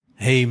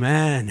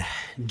Amen.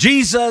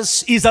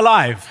 Jesus is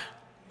alive.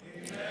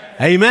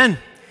 Amen.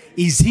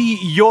 Is He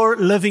your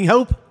living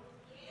hope?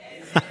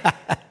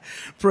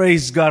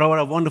 Praise God. What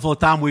a wonderful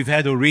time we've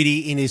had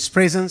already in His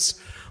presence.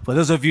 For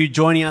those of you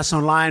joining us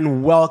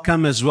online,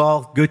 welcome as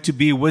well. Good to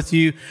be with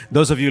you.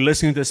 Those of you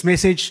listening to this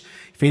message,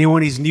 if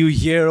anyone is new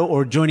here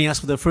or joining us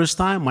for the first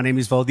time, my name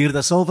is Valdir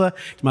da Silva.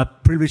 It's my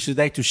privilege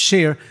today to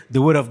share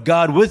the Word of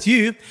God with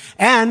you.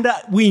 And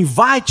we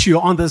invite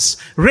you on this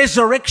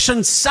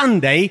Resurrection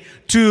Sunday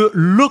to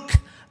look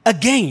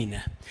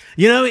again.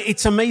 You know,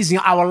 it's amazing.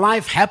 Our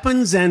life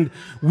happens and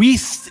we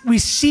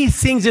see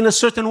things in a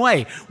certain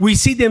way. We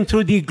see them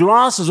through the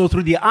glasses or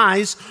through the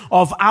eyes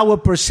of our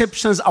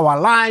perceptions, our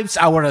lives,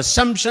 our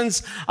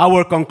assumptions,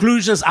 our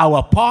conclusions,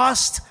 our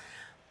past.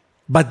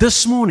 But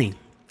this morning,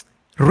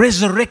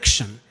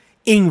 resurrection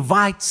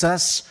invites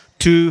us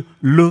to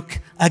look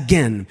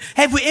again.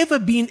 Have we ever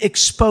been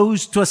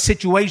exposed to a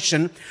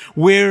situation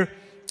where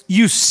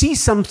you see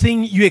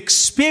something, you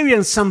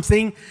experience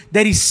something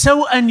that is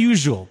so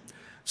unusual,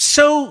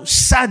 so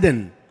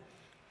sudden,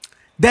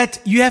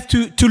 that you have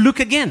to look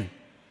again?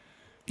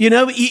 You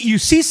know, you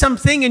see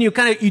something and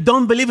you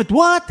don't believe it.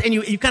 What? And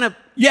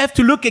you have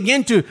to look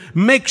again to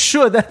make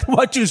sure that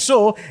what you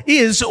saw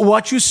is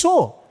what you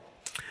saw.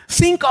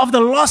 Think of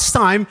the last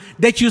time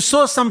that you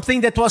saw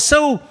something that was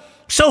so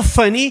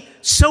funny,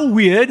 so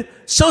weird,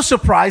 so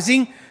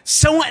surprising,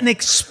 so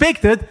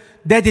unexpected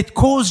that it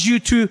caused you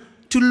to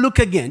look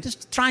again.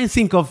 Just try and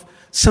think of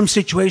some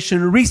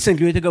situation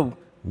recently where you go,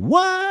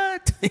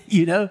 what?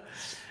 You know?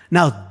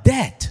 Now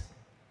that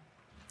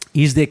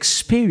is the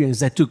experience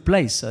that took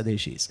place. Oh, there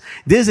she is.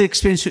 There's an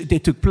experience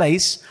that took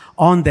place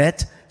on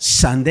that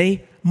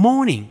Sunday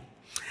morning.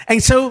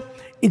 And so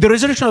in the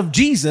resurrection of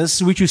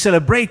Jesus, which we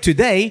celebrate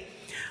today,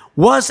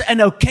 was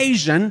an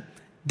occasion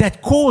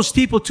that caused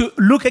people to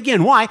look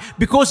again. Why?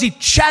 Because it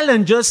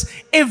challenges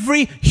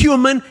every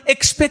human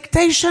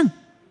expectation.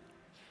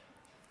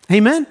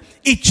 Amen?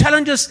 It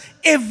challenges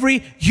every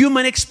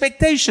human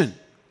expectation.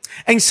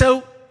 And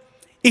so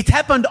it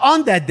happened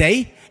on that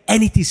day,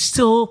 and it is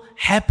still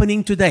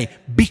happening today.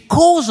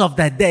 Because of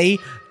that day,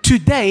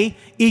 today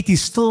it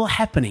is still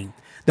happening.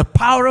 The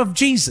power of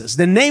Jesus,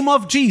 the name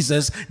of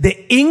Jesus,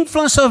 the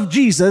influence of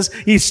Jesus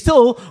is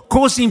still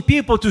causing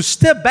people to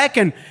step back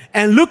and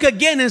look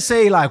again and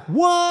say like,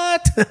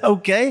 what?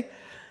 Okay.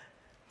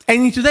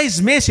 And in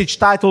today's message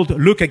titled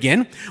Look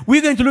Again,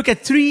 we're going to look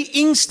at 3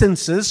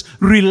 instances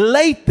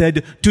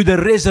related to the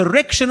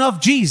resurrection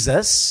of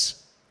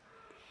Jesus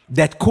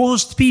that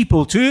caused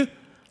people to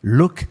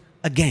look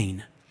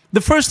again.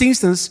 The first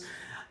instance,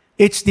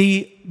 it's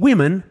the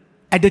women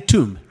at the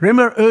tomb.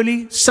 Remember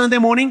early Sunday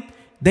morning?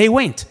 They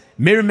went.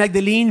 Mary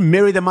Magdalene,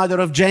 Mary the mother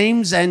of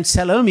James, and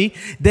Salome,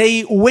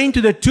 they went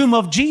to the tomb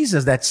of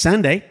Jesus that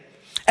Sunday.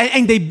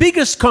 And their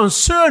biggest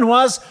concern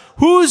was,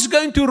 who's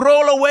going to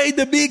roll away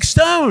the big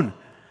stone?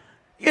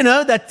 You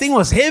know, that thing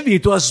was heavy.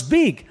 It was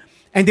big.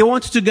 And they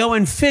wanted to go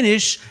and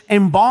finish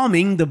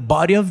embalming the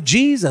body of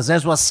Jesus,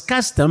 as was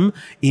custom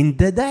in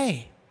the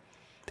day.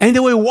 And they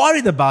were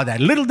worried about that.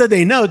 Little did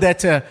they know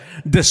that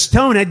the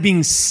stone had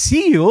been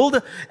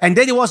sealed and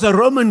that it was a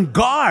Roman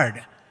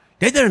guard.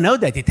 They didn't know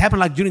that. It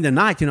happened like during the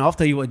night, you know,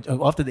 after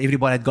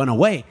everybody had gone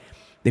away.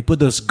 They put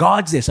those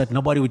guards there so that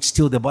nobody would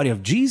steal the body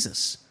of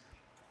Jesus.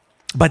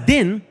 But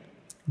then,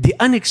 the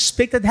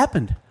unexpected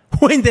happened.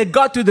 When they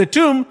got to the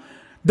tomb,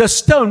 the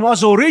stone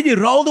was already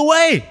rolled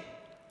away.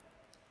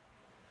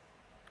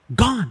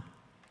 Gone,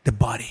 the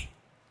body.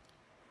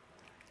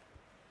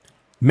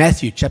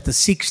 Matthew chapter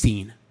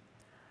 16,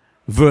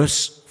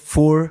 verse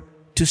 4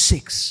 to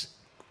 6.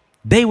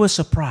 They were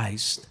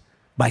surprised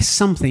by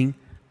something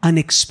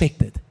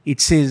unexpected.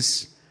 It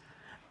says,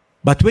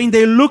 but when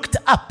they looked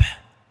up,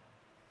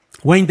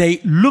 learn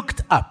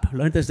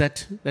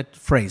that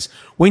phrase.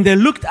 When they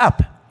looked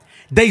up,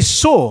 they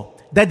saw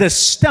that the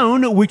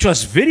stone, which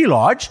was very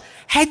large,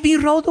 had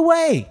been rolled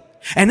away.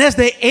 And as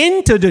they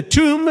entered the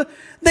tomb,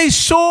 they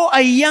saw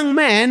a young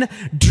man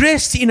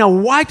dressed in a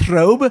white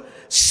robe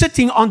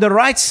sitting on the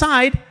right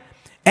side,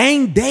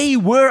 and they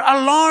were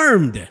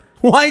alarmed.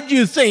 Why do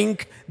you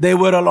think they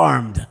were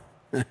alarmed?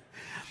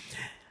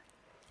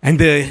 And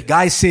the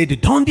guy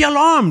said, don't be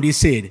alarmed, he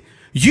said.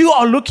 You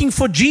are looking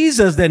for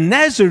Jesus, the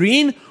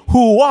Nazarene,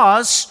 who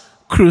was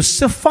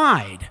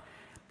crucified.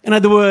 In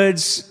other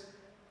words,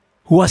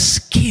 who was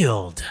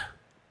killed.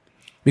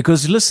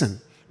 Because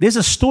listen, there's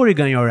a story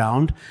going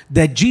around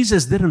that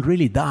Jesus didn't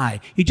really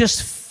die. He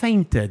just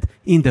fainted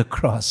in the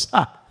cross.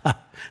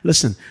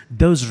 Listen,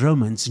 those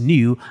Romans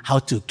knew how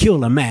to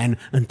kill a man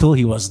until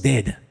he was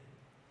dead.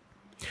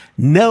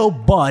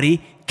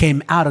 Nobody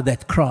came out of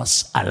that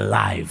cross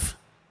alive.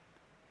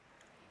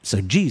 So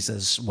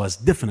Jesus was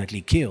definitely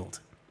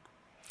killed.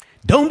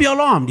 Don't be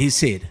alarmed, he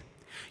said.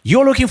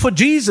 You're looking for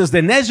Jesus,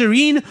 the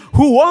Nazarene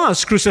who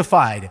was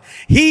crucified.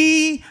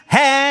 He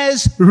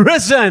has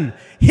risen.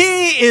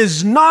 He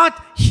is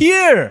not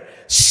here.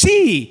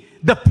 See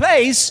the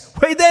place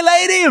where they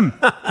laid him.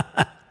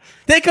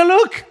 Take a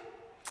look.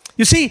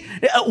 You see,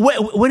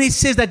 when it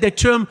says that the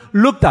term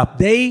looked up,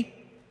 they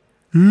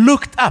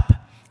looked up.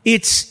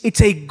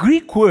 It's a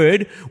Greek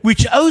word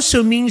which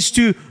also means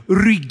to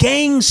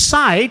regain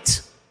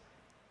sight,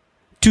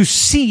 to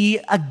see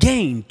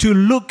again, to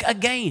look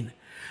again.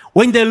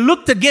 When they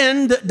looked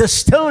again, the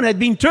stone had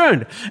been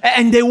turned.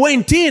 And they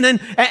went in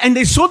and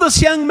they saw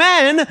this young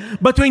man.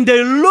 But when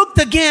they looked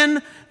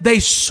again, they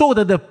saw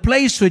that the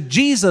place where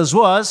Jesus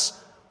was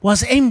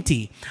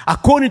empty.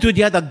 According to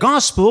the other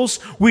Gospels,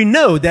 we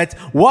know that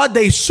what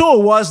they saw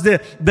was the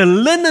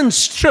linen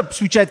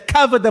strips which had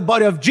covered the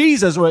body of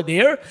Jesus were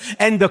there,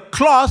 and the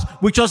cloth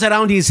which was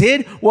around his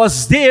head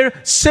was there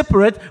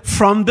separate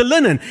from the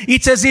linen.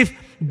 It's as if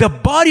the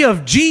body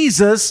of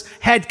Jesus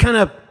had kind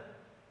of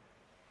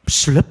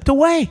slipped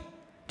away,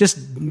 just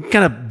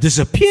kind of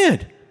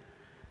disappeared.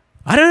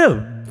 I don't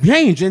know,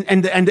 changed,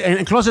 and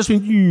the cloth just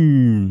went,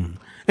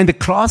 and the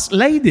cloth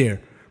lay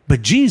there.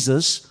 But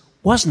Jesus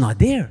was not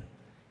there.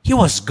 He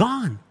was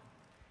gone.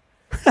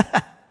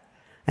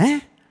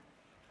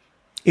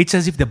 It's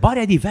as if the body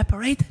had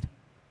evaporated.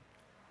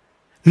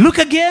 Look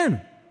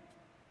again.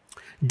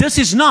 This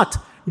is not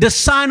the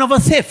sign of a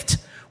theft.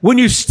 When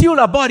you steal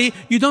a body,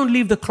 you don't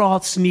leave the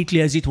cloths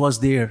neatly as it was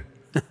there.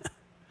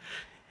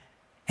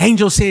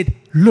 Angel said,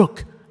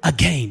 look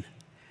again.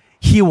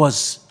 He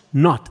was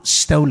not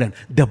stolen.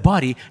 The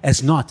body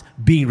has not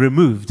been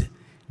removed.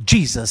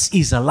 Jesus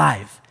is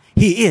alive.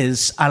 He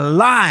is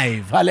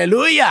alive.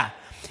 Hallelujah.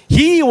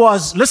 He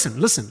was,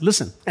 listen.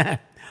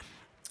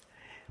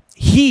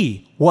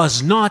 He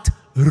was not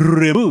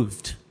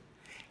removed.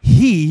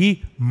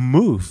 He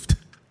moved.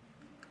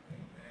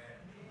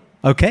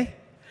 Okay?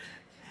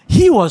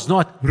 He was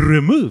not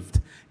removed.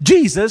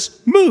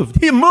 Jesus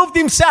moved. He moved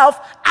himself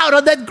out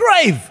of that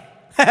grave.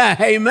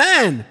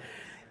 Amen.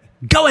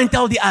 Go and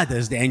tell the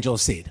others, the angel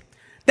said.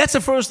 That's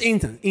the first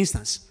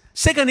instance.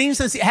 Second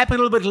instance, it happened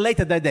a little bit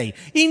later that day.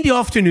 In the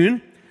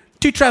afternoon,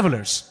 two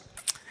travelers,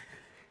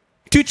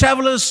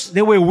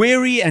 they were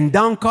weary and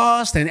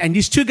downcast, and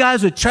these two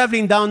guys were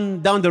traveling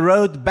down the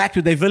road back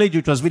to their village,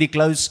 which was very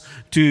close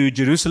to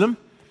Jerusalem.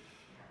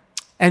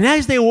 And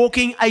as they're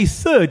walking, a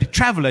third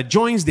traveler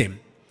joins them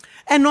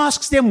and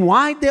asks them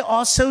why they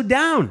are so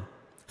down.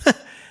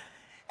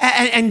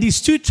 And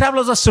these two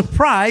travelers are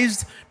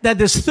surprised that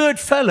this third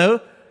fellow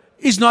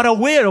is not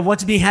aware of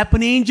what's been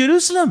happening in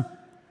Jerusalem.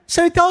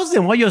 So he tells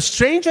them, well, you're a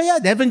stranger, yeah?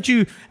 Aren't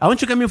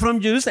you coming from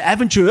Jerusalem?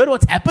 Haven't you heard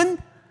what's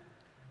happened?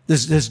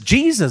 There's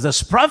Jesus,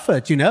 this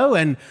prophet,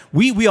 and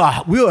we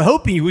were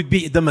hoping he would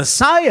be the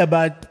Messiah,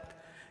 but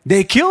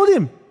they killed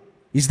him.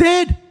 He's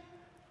dead.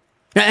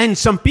 And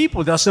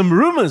there are some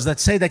rumors that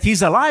say that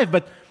he's alive,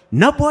 but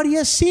nobody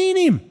has seen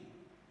him.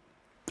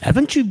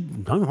 Aren't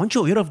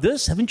you aware of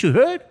this? Haven't you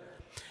heard?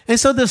 And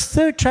so this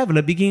third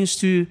traveler begins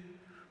to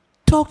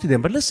talk to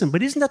them. But listen,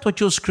 isn't that what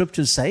your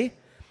scriptures say?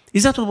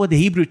 Is that what the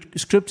Hebrew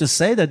scriptures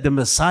say, that the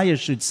Messiah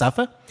should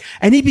suffer?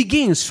 And he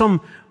begins from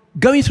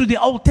going through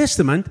the Old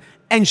Testament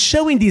and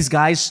showing these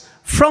guys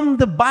from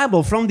the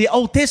Bible, from the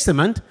Old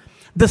Testament,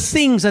 the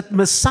things that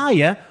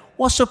Messiah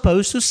was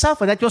supposed to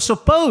suffer, that was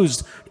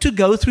supposed to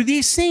go through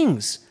these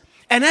things.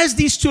 And as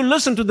these two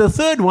listen to the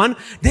third one,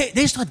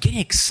 they start getting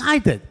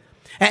excited.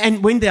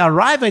 And when they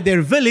arrive at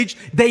their village,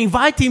 they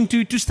invite him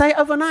to stay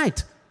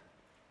overnight.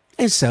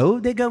 And so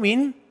they go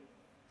in.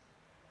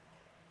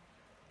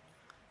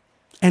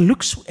 And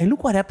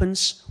look what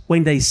happens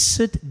when they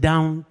sit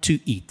down to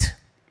eat.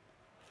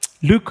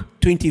 Luke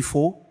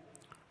 24,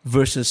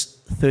 verses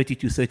 30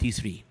 to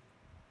 33.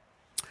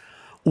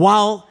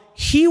 While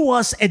he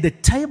was at the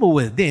table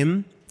with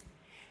them,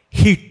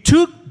 he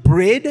took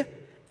bread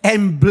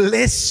and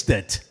blessed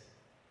it.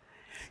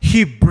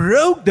 He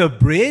broke the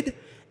bread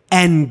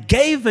and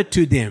gave it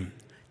to them.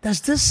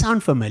 Does this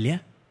sound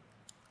familiar?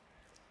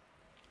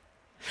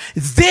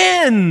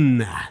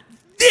 Then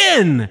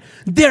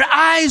their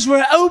eyes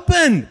were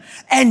opened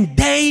and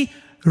they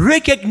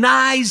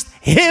recognized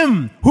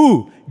him.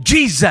 Who?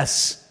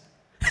 Jesus.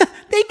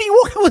 They'd been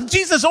walking with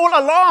Jesus all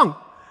along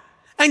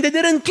and they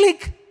didn't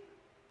click.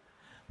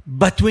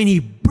 But when he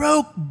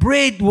broke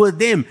bread with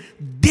them,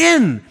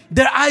 then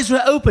their eyes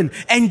were opened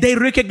and they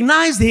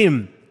recognized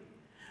him.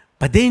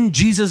 But then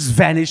Jesus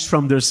vanished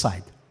from their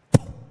sight.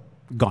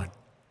 Gone.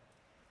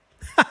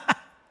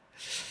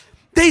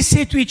 They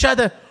said to each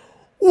other,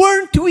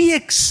 weren't we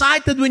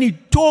excited when he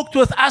talked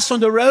with us on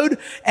the road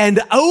and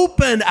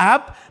opened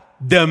up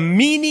the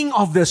meaning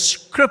of the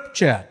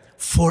scripture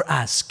for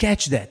us?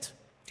 Catch that.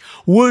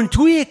 Weren't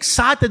we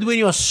excited when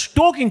he was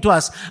talking to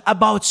us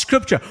about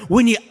scripture?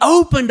 When he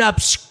opened up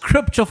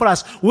scripture for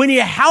us? When he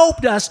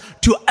helped us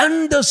to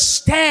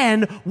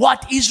understand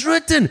what is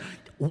written?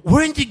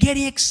 Weren't you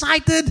getting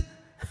excited?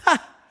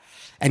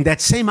 And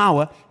that same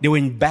hour, they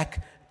went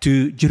back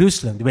to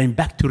Jerusalem. They went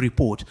back to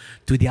report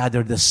to the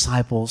other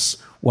disciples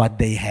what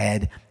they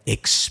had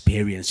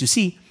experienced. You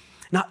see,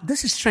 now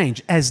this is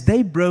strange. As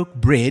they broke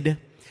bread,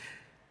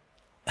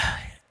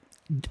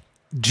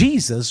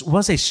 Jesus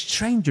was a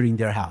stranger in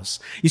their house.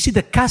 You see,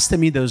 the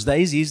custom in those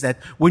days is that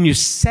when you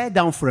sat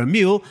down for a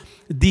meal,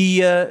 the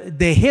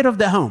head of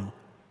the home,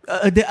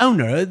 the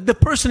owner, the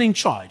person in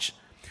charge,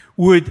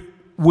 would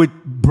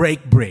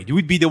break bread. He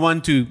would be the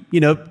one to,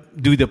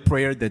 do the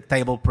prayer, the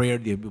table prayer,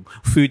 the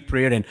food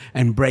prayer,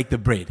 and break the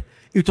bread.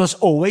 It was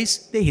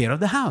always the head of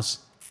the house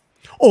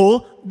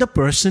or the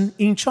person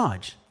in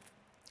charge.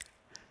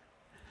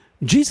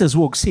 Jesus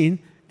walks in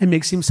and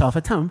makes himself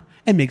at home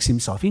and makes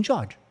himself in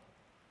charge.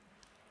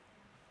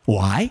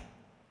 Why?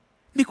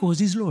 Because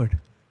he's Lord.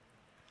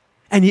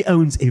 And he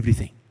owns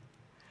everything.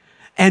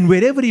 And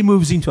wherever he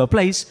moves into a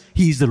place,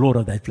 he is the Lord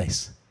of that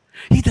place.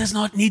 He does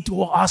not need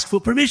to ask for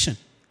permission.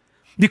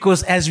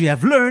 Because as we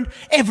have learned,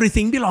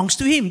 everything belongs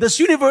to him. This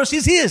universe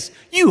is his.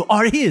 You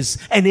are his.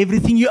 And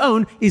everything you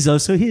own is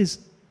also his.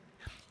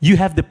 You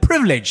have the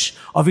privilege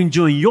of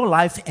enjoying your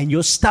life and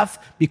your stuff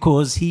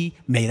because he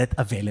made it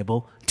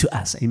available to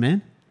us.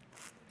 Amen?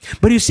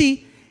 But you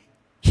see,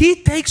 he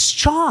takes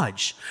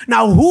charge.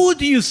 Now, who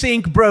do you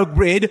think broke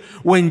bread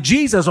when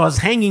Jesus was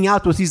hanging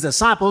out with his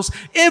disciples?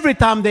 Every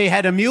time they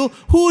had a meal,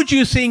 who do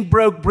you think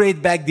broke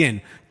bread back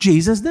then?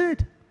 Jesus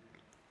did.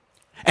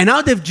 And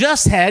now they've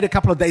just had, a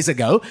couple of days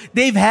ago,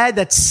 they've had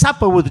that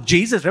supper with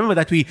Jesus. Remember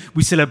that we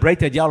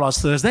celebrated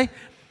last Thursday?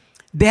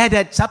 They had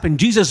that supper and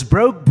Jesus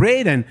broke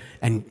bread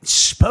and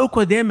spoke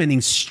with them and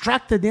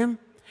instructed them.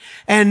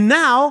 And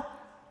now,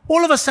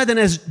 all of a sudden,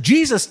 as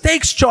Jesus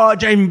takes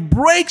charge and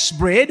breaks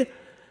bread,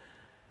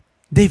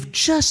 they've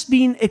just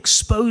been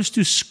exposed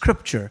to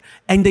Scripture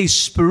and their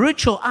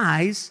spiritual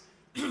eyes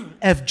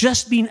have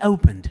just been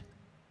opened.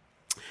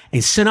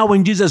 And so now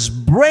when Jesus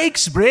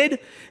breaks bread,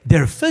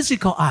 their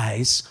physical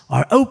eyes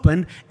are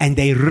opened and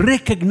they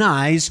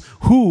recognize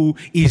who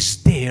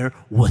is there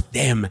with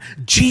them.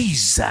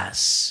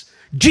 Jesus.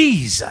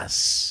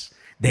 Jesus.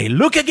 They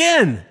look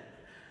again.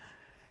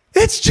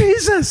 It's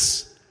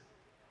Jesus.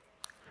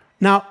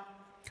 Now,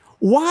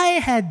 why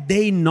had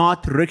they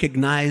not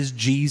recognized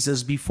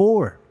Jesus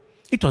before?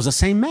 It was the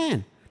same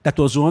man that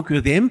was walking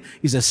with them.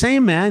 Is the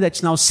same man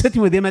that's now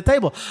sitting with them at the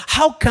table.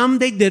 How come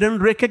they didn't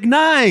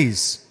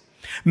recognize?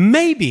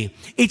 Maybe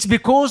it's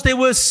because they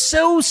were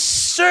so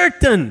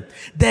certain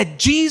that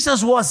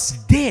Jesus was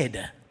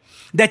dead,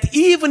 that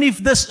even if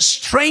this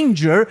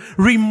stranger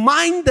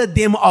reminded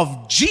them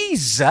of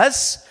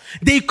Jesus,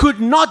 they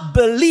could not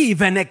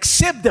believe and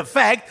accept the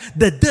fact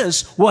that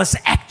this was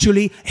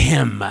actually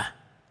him.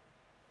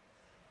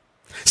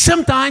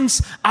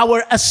 Sometimes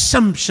our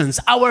assumptions,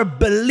 our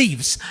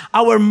beliefs,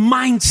 our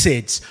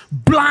mindsets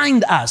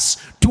blind us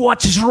to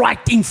what is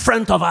right in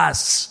front of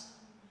us.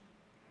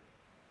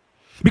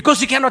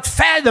 Because you cannot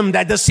fathom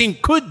that this thing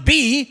could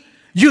be,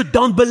 you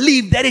don't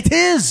believe that it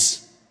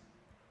is.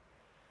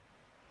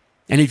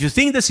 And if you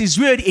think this is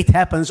weird, it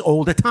happens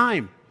all the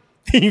time.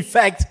 In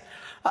fact,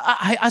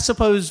 I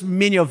suppose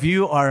many of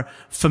you are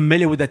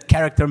familiar with that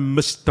character,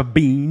 Mr.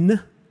 Bean,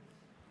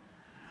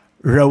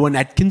 Rowan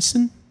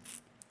Atkinson.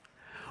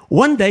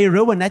 One day,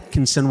 Rowan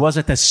Atkinson was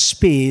at a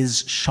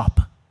spares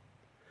shop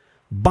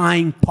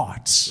buying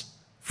parts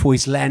for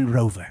his Land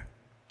Rover.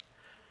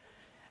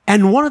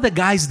 And one of the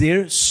guys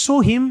there saw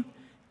him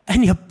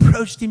and he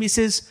approached him. He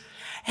says,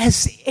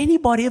 has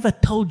anybody ever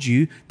told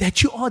you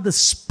that you are the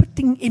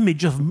spitting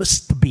image of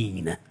Mr.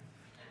 Bean?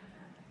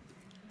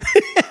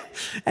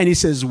 And he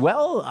says,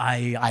 well,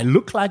 I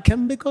look like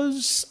him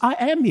because I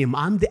am him.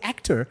 I'm the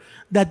actor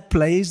that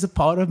plays the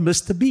part of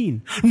Mr.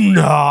 Bean.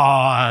 No,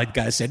 the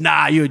guy said,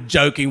 nah, you're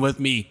joking with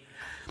me.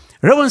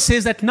 Rowan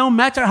says that no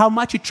matter how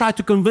much he tried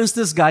to convince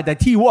this guy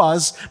that he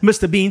was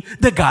Mr. Bean,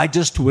 the guy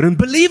just wouldn't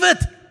believe it.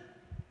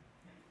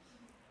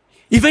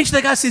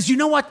 Eventually the guy says, you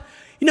know what?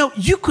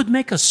 You could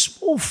make a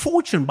small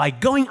fortune by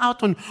going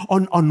out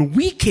on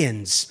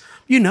weekends,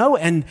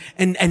 and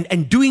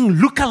doing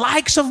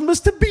lookalikes of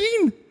Mr.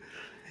 Bean.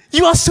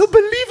 You are so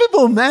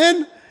believable,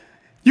 man.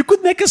 You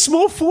could make a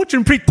small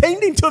fortune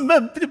pretending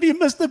to be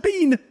Mr.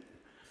 Bean.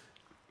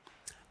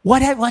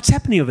 What's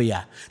happening over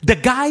here? The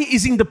guy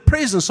is in the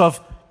presence of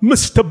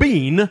Mr.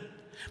 Bean,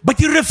 but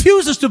he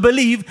refuses to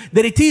believe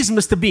that it is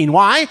Mr. Bean.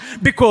 Why?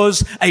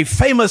 Because a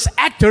famous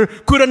actor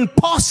couldn't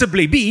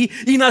possibly be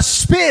in a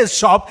spare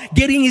shop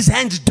getting his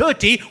hands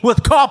dirty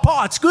with car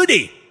parts, could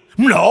he?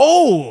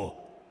 No.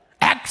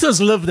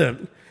 Actors live there.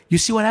 You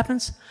see what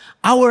happens?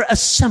 Our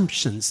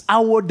assumptions,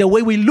 the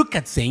way we look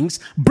at things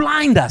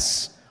blind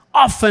us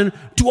often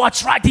to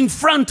what's right in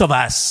front of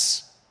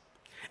us.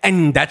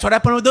 And that's what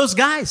happened with those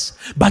guys.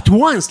 But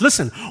once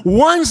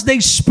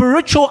their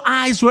spiritual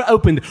eyes were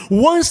opened,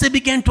 once they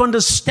began to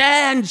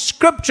understand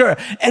Scripture,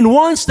 and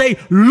once they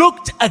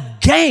looked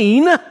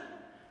again,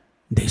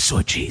 they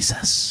saw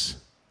Jesus.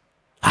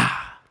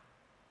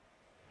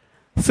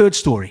 Third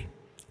story,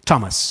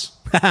 Thomas.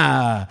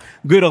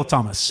 Good old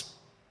Thomas.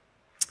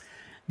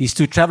 These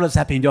two travelers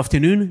happen in the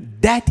afternoon.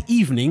 That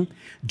evening,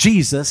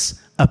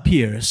 Jesus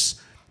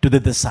appears to the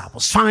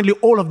disciples. Finally,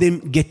 all of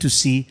them get to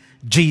see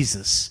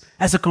Jesus,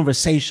 has a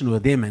conversation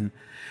with him. And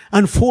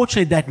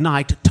unfortunately, that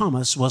night,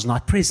 Thomas was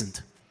not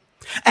present.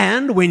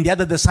 And when the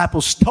other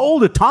disciples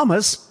told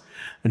Thomas,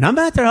 no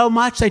matter how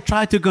much they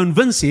tried to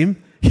convince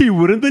him, he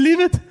wouldn't believe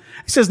it.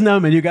 He says, no,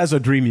 man, you guys are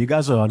dreaming. You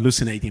guys are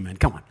hallucinating, man.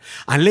 Come on.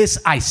 Unless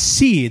I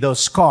see those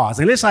scars,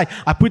 unless I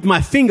put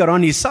my finger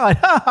on his side,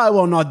 I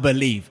will not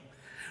believe.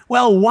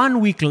 Well,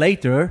 1 week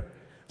later,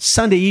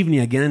 Sunday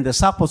evening again, and the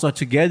disciples are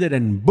together,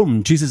 and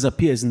boom, Jesus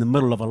appears in the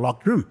middle of a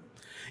locked room.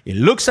 He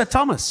looks at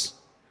Thomas.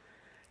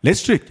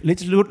 Let's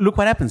look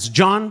what happens.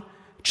 John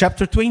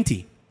chapter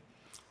 20,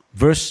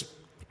 verse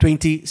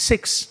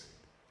 26.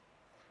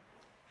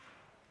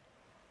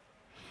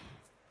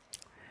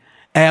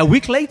 A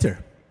week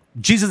later,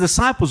 Jesus'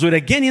 disciples were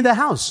again in the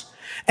house,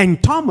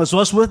 and Thomas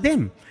was with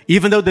them,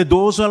 even though the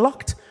doors were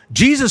locked.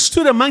 Jesus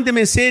stood among them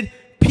and said,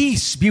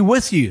 "Peace be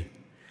with you."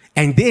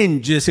 And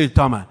then Jesus said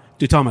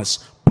to Thomas,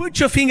 "Put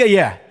your finger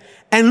here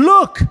and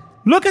look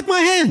at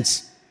my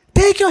hands.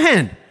 Take your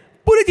hand,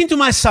 put it into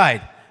my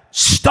side.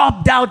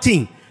 Stop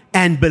doubting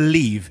and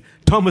believe."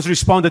 Thomas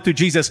responded to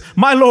Jesus,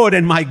 "My Lord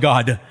and my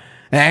God."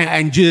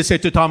 And Jesus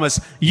said to Thomas,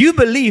 "You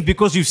believe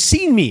because you've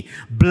seen me.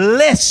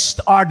 Blessed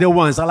are the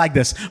ones," I like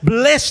this,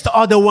 "blessed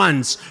are the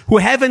ones who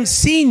haven't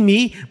seen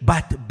me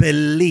but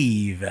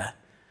believe."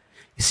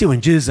 You see,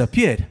 when Jesus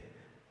appeared,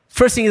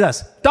 first thing he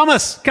does,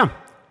 "Thomas, come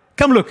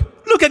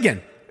look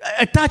again.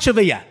 A touch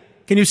over here.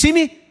 Can you see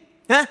me?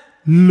 Huh?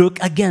 Look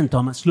again,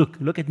 Thomas.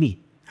 Look at me."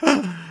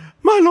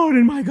 "My Lord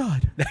and my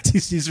God." That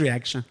is his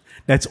reaction.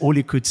 That's all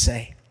he could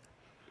say.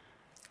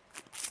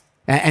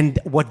 And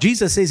what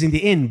Jesus says in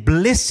the end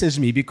blesses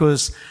me,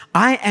 because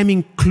I am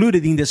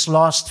included in this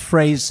last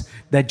phrase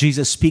that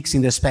Jesus speaks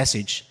in this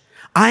passage.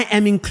 I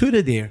am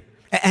included there,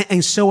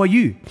 and so are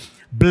you.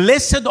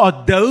 Blessed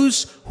are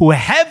those who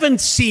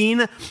haven't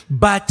seen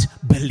but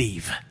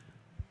believe.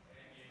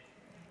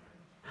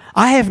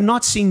 I have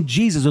not seen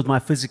Jesus with my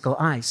physical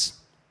eyes.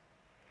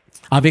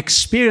 I've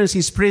experienced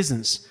his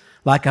presence,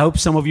 like I hope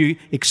some of you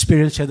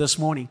experienced here this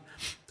morning.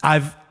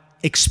 I've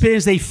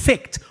experienced the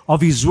effect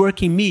of his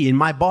work in me, in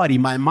my body,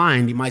 my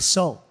mind, in my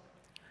soul.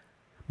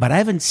 But I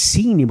haven't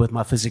seen him with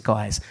my physical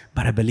eyes,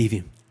 but I believe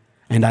him,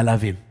 and I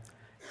love him,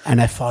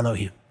 and I follow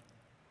him.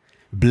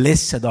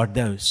 Blessed are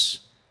those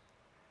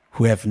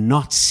who have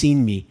not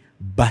seen me,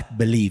 but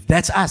believe.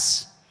 That's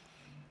us.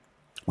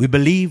 We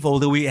believe,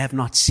 although we have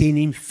not seen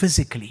him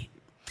physically.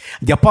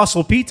 The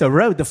Apostle Peter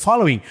wrote the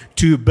following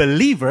to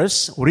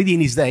believers already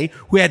in his day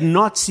who had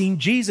not seen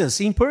Jesus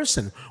in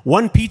person.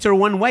 1 Peter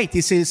 1:8,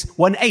 he says,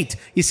 1:8,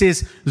 he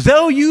says,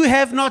 "Though you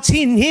have not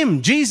seen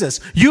him," Jesus,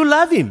 "you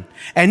love him.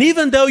 And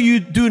even though you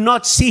do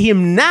not see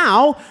him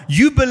now,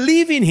 you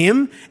believe in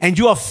him, and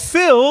you are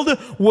filled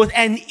with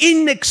an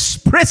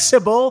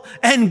inexpressible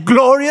and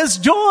glorious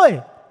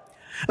joy."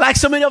 Like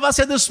so many of us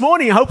said this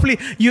morning, hopefully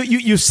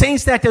you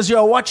sense that as you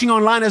are watching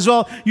online as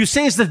well. You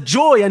sense the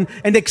joy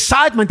and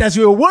excitement as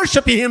we are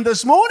worshiping him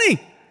this morning.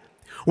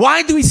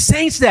 Why do we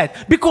sense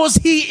that? Because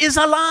he is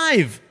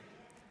alive.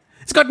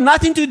 It's got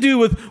nothing to do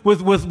with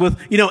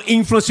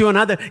influencing one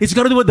another. It's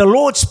got to do with the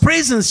Lord's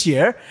presence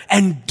here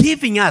and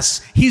giving us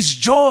his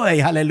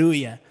joy.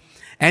 Hallelujah.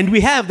 And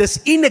we have this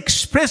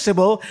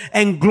inexpressible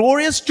and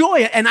glorious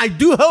joy. And I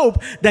do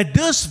hope that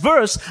this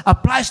verse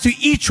applies to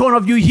each one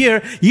of you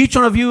here, each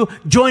one of you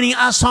joining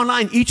us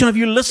online, each one of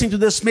you listening to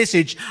this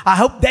message. I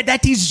hope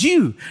that is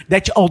you.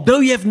 That although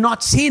you have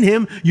not seen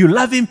him, you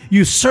love him,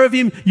 you serve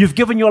him, you've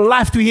given your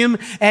life to him,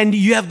 and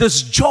you have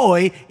this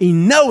joy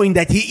in knowing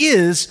that he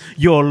is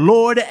your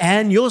Lord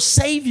and your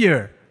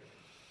Savior.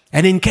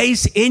 And in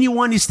case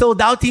anyone is still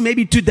doubting,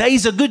 maybe today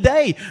is a good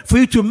day for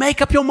you to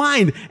make up your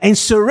mind and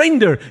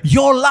surrender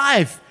your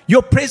life,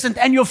 your present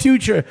and your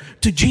future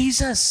to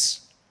Jesus.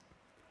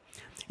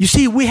 You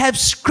see, we have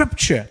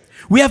scripture.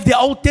 We have the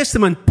Old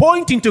Testament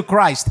pointing to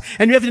Christ,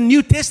 and we have the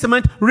New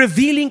Testament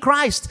revealing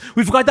Christ.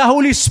 We've got the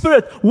Holy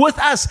Spirit with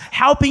us,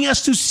 helping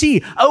us to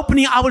see,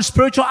 opening our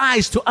spiritual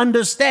eyes to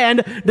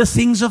understand the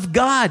things of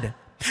God.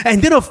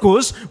 And then, of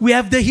course, we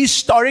have the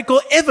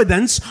historical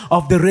evidence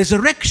of the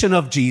resurrection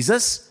of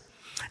Jesus.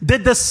 The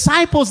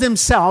disciples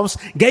themselves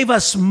gave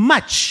us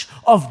much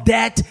of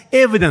that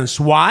evidence.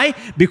 Why?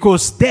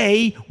 Because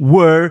they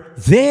were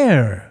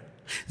there.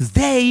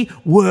 They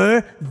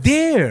were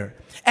there.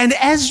 And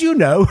as you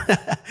know,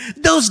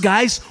 those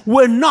guys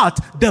were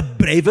not the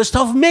bravest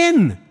of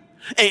men.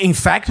 In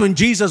fact, when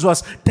Jesus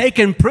was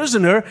taken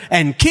prisoner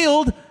and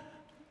killed,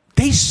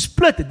 they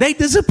split. They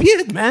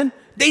disappeared, man.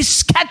 They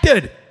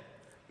scattered.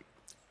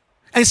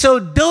 And so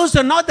those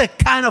are not the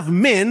kind of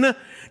men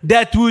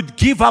that would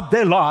give up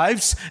their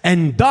lives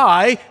and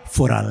die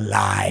for a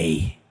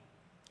lie.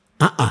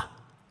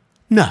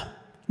 No.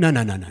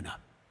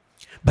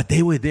 But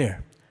they were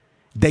there.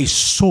 They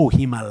saw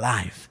him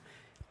alive.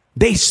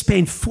 They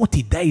spent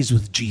 40 days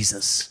with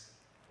Jesus.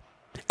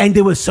 And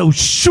they were so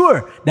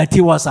sure that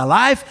he was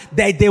alive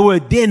that they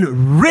were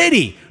then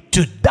ready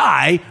to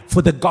die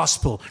for the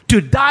gospel,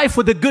 to die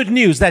for the good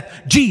news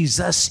that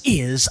Jesus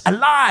is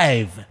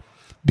alive,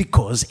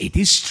 because it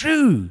is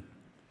true.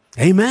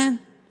 Amen.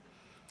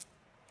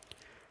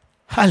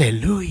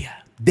 Hallelujah.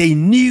 They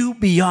knew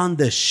beyond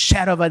the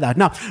shadow of a doubt.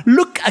 Now,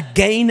 look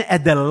again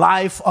at the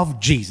life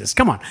of Jesus.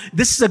 Come on.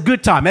 This is a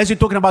good time. As you're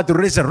talking about the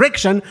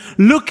resurrection,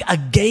 look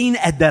again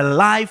at the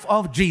life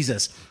of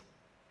Jesus.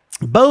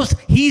 Both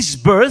his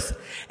birth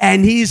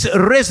and his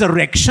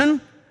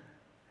resurrection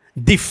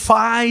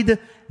defied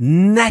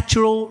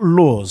natural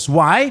laws.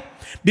 Why?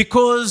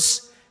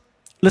 Because,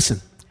 listen,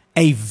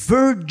 A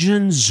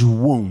virgin's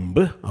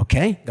womb,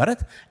 okay, got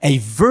it? A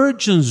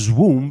virgin's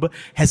womb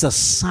has a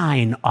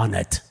sign on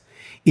it.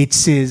 It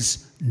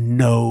says,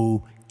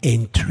 no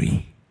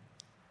entry.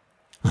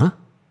 Huh?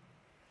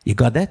 You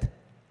got that?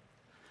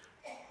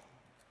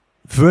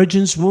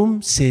 Virgin's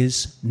womb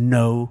says,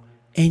 no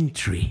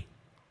entry.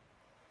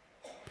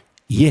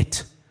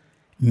 Yet,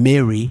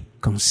 Mary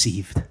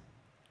conceived.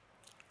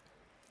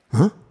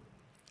 Huh?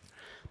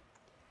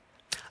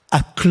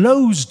 A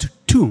closed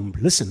tomb,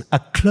 listen, a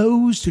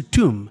closed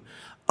tomb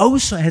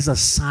also has a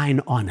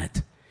sign on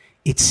it.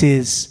 It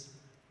says,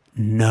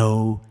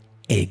 no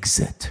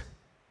exit.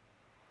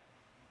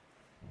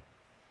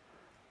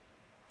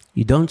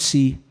 You don't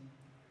see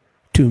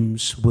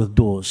tombs with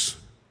doors,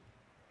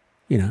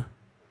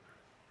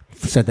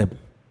 so the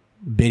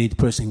buried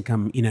person can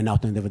come in and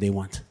out whenever they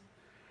want.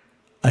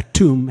 A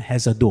tomb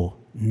has a door,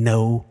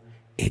 no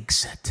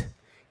exit.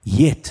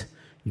 Yet,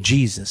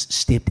 Jesus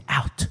stepped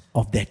out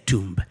of that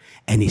tomb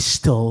and is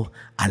still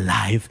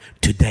alive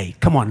today.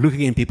 Come on, look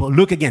again, people.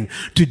 Look again.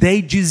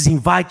 Today, Jesus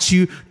invites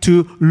you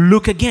to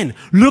look again.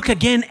 Look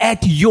again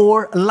at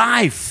your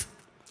life.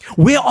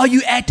 Where are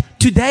you at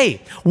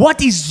today?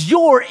 What is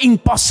your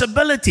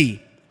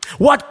impossibility?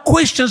 What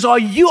questions are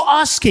you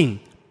asking?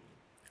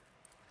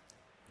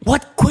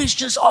 What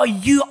questions are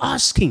you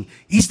asking?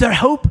 Is there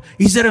hope?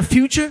 Is there a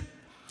future?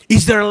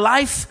 Is there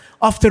life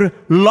after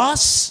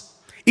loss?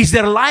 Is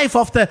there life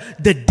after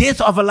the death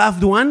of a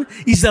loved one?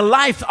 Is there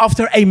life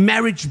after a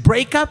marriage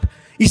breakup?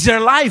 Is there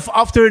life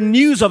after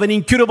news of an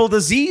incurable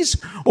disease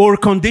or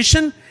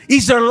condition?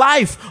 Is there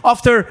life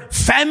after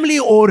family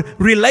or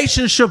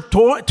relationship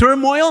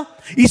turmoil?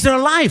 Is there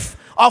life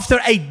after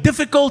a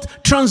difficult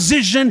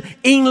transition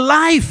in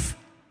life?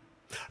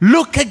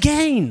 Look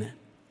again.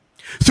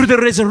 Through the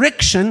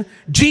resurrection,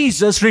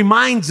 Jesus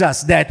reminds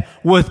us that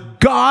with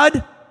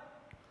God,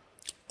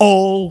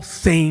 all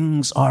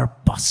things are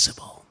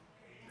possible.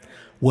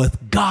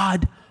 With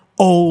God,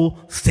 all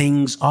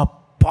things are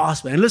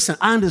possible. And listen,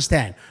 I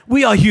understand.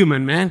 We are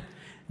human, man.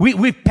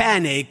 We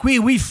panic.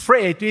 We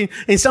fret.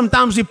 And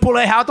sometimes we pull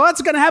out.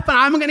 What's going to happen?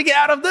 I'm going to get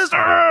out of this.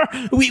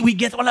 We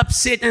get all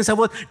upset and so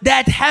forth.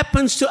 That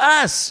happens to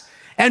us.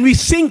 And we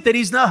think there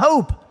is no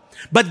hope.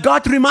 But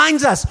God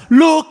reminds us,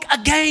 look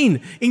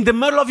again. In the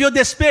middle of your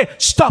despair,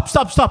 stop.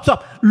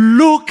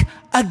 Look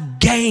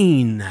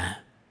again.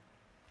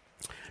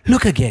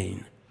 Look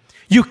again.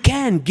 You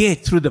can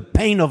get through the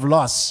pain of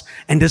loss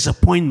and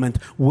disappointment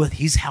with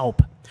His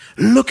help.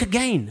 Look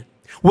again.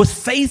 With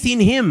faith in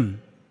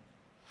Him,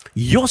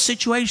 your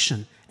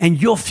situation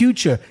and your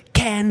future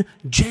can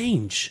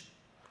change.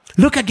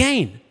 Look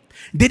again.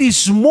 There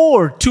is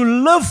more to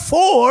live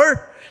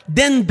for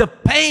than the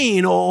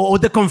pain or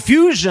the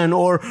confusion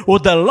or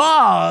the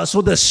loss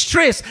or the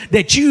stress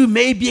that you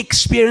may be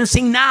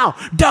experiencing now.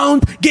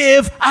 Don't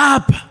give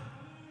up.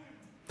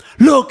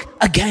 Look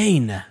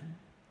again.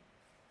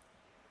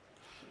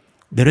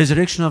 The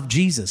resurrection of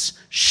Jesus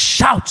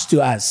shouts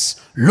to us,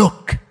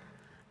 look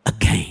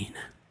again.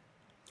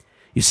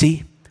 You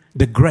see,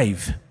 the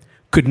grave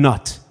could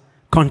not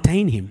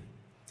contain Him,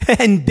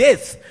 and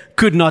death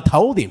could not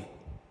hold Him.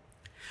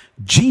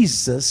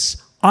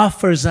 Jesus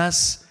offers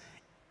us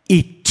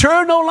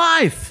eternal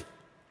life,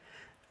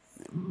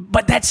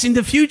 but that's in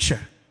the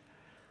future.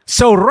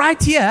 So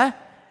right here,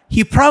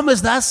 He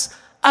promised us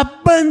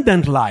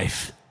abundant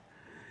life.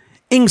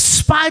 In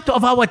spite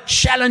of our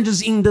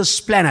challenges in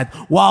this planet,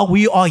 while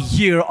we are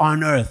here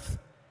on earth,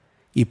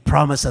 He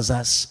promises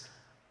us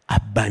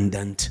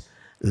abundant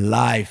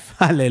life.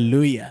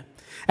 Hallelujah.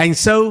 And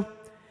so,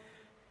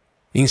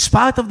 in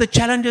spite of the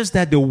challenges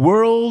that the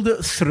world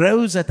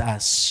throws at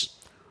us,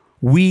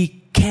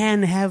 we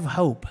can have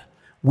hope.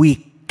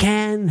 We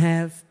can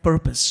have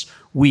purpose.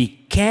 We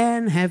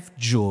can have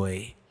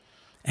joy.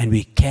 And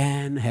we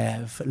can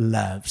have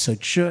love. So,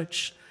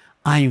 church,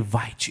 I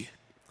invite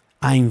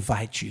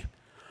you.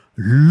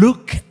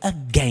 Look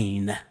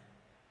again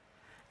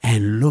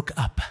and look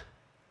up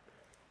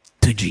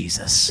to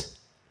Jesus.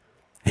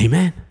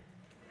 Amen.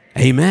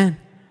 Amen.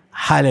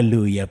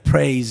 Hallelujah.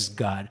 Praise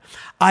God.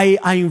 I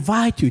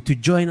invite you to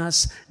join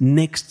us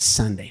next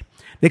Sunday.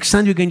 Next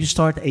Sunday, we're going to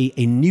start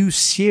a new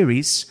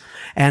series.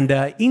 And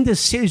in this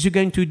series, we're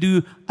going to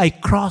do a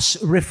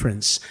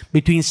cross-reference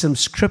between some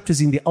scriptures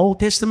in the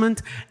Old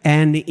Testament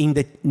and in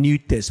the New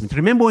Testament.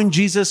 Remember when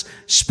Jesus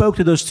spoke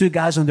to those two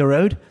guys on the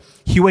road?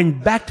 He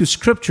went back to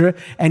Scripture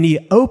and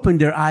He opened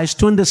their eyes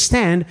to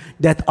understand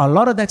that a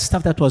lot of that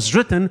stuff that was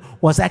written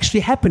was actually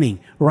happening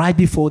right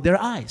before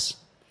their eyes.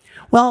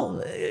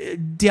 Well,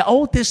 the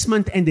Old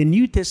Testament and the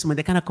New Testament,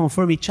 they kind of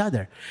confirm each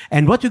other.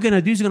 And what you're going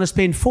to do is you're going to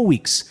spend 4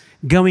 weeks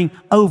going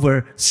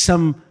over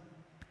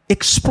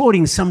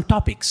exploring some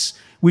topics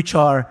which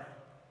are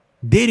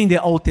there in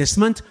the Old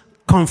Testament,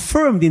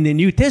 confirmed in the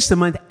New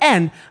Testament,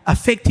 and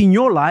affecting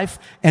your life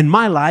and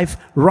my life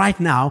right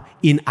now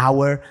in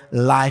our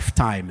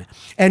lifetime.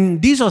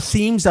 And these are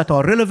themes that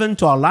are relevant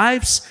to our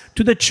lives,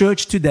 to the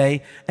church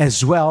today,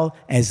 as well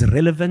as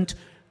relevant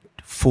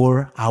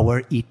for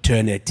our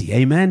eternity.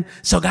 Amen.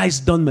 So guys,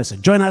 don't miss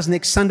it. Join us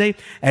next Sunday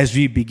as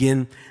we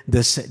begin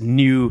this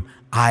new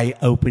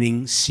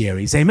eye-opening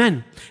series.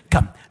 Amen.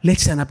 Come,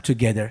 let's stand up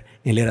together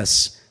and let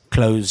us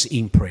close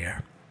in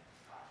prayer.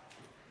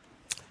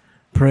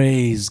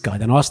 Praise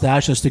God. And ask the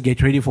ushers to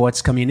get ready for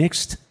what's coming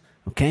next.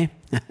 Okay?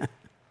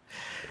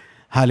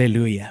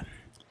 Hallelujah.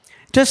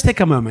 Just take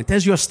a moment.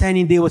 As you're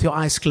standing there with your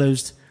eyes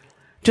closed,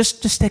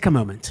 just take a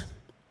moment.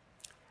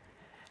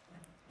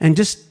 And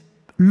just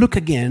look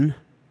again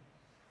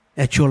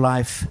at your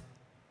life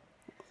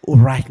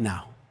right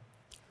now.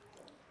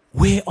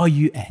 Where are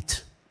you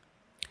at?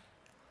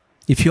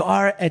 If you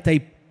are at a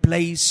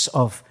place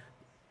of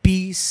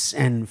peace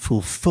and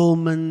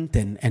fulfillment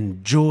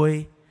and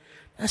joy,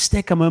 let's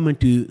take a moment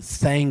to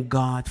thank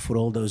God for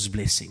all those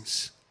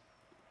blessings.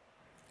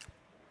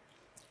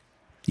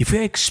 If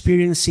you're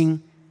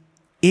experiencing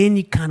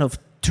any kind of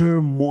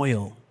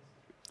turmoil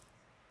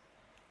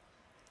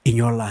in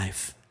your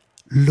life,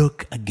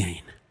 look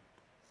again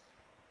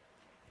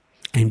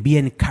and be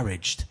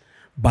encouraged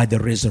by the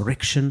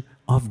resurrection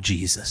of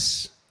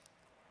Jesus.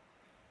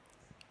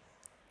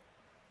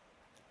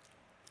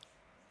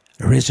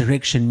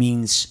 Resurrection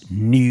means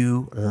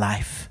new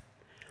life.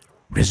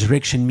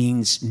 Resurrection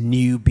means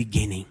new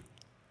beginning.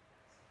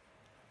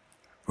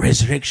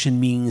 Resurrection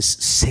means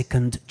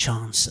second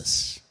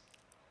chances.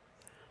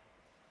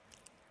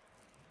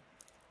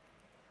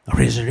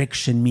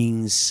 Resurrection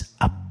means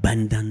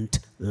abundant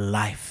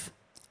life.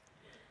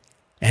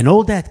 And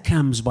all that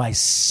comes by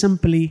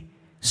simply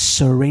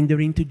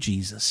surrendering to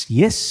Jesus.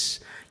 Yes,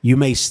 you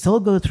may still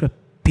go through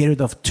a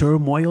period of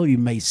turmoil. You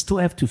may still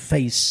have to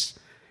face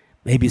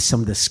maybe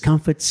some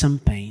discomfort, some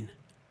pain.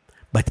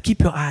 But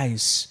keep your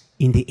eyes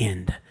in the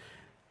end.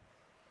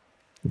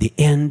 The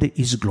end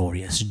is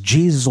glorious.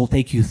 Jesus will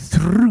take you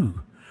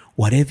through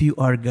whatever you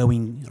are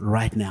going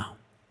right now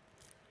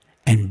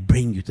and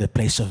bring you to the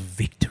place of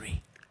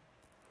victory.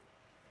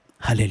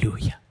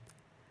 Hallelujah.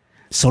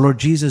 So, Lord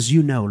Jesus,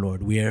 you know,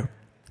 Lord, where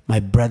my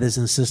brothers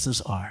and sisters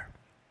are.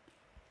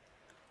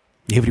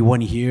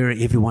 Everyone here,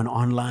 everyone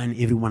online,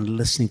 everyone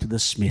listening to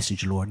this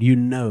message, Lord, you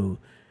know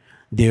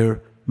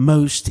their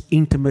most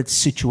intimate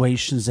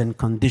situations and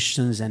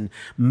conditions and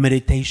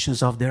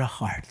meditations of their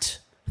heart.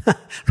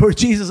 Lord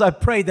Jesus, I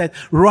pray that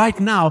right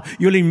now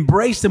you'll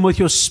embrace them with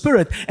your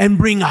Spirit and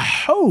bring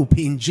hope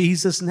in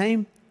Jesus'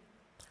 name.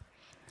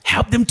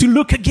 Help them to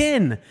look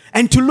again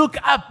and to look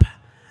up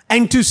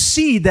and to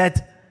see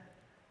that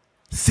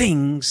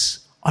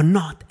things are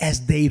not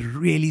as they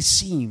really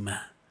seem.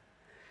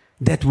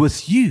 That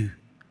with you,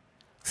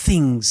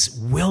 things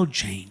will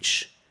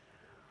change.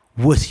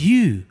 With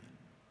you,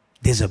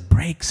 there's a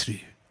breakthrough.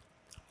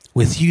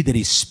 With you, there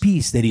is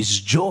peace, there is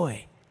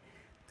joy.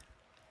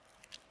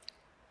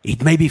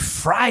 It may be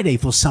Friday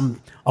for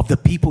some of the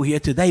people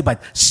here today,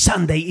 but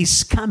Sunday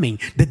is coming.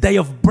 The day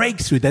of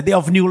breakthrough, the day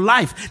of new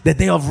life, the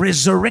day of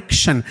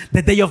resurrection,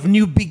 the day of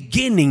new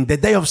beginning, the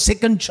day of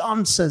second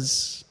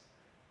chances.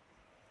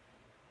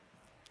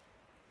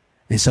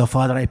 And so,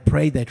 Father, I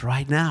pray that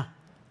right now,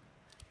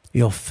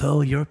 you'll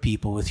fill your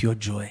people with your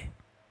joy,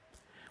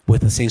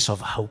 with a sense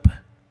of hope,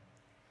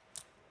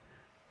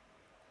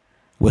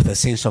 with a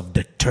sense of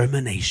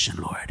determination,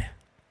 Lord.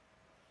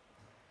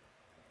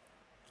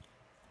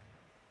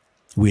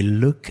 We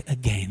look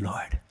again,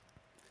 Lord,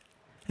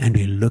 and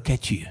we look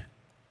at you.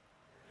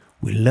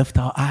 We lift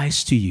our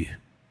eyes to you,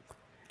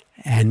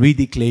 and we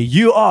declare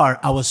you are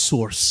our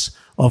source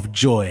of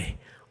joy,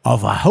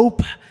 of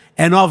hope,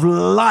 and of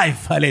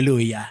life.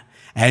 Hallelujah.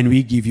 And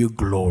we give you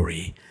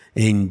glory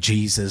in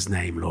Jesus'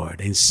 name,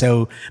 Lord. And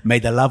so may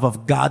the love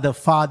of God the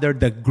Father,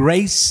 the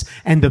grace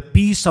and the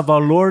peace of our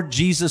Lord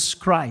Jesus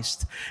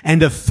Christ,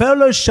 and the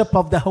fellowship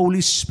of the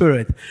Holy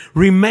Spirit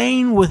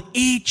remain with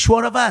each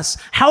one of us,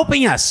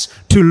 helping us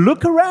to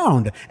look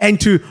around and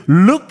to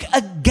look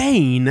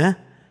again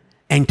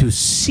and to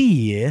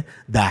see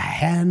the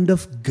hand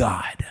of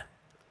God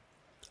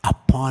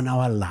upon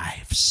our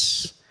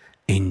lives.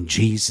 In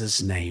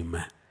Jesus' name,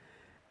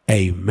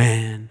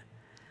 amen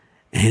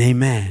and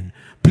amen.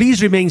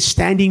 Please remain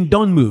standing.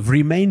 Don't move.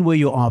 Remain where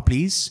you are,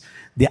 please.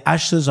 The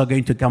ushers are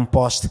going to come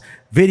past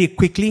very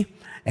quickly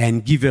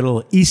and give you a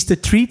little Easter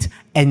treat,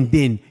 and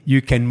then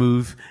you can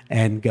move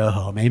and go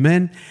home.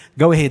 Amen.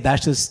 Go ahead,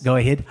 ushers. Go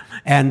ahead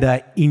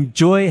and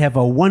enjoy. Have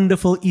a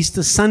wonderful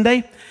Easter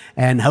Sunday,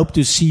 and hope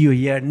to see you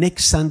here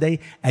next Sunday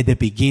at the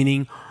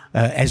beginning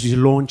as we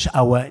launch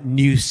our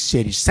new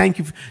series. Thank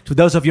you to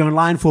those of you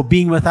online for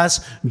being with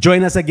us.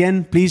 Join us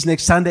again, please,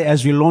 next Sunday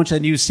as we launch a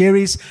new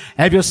series.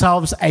 Have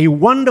yourselves a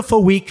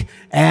wonderful week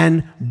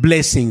and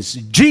blessings.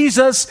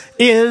 Jesus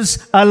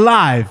is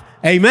alive.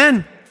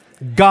 Amen.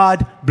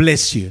 God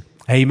bless you.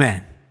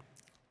 Amen.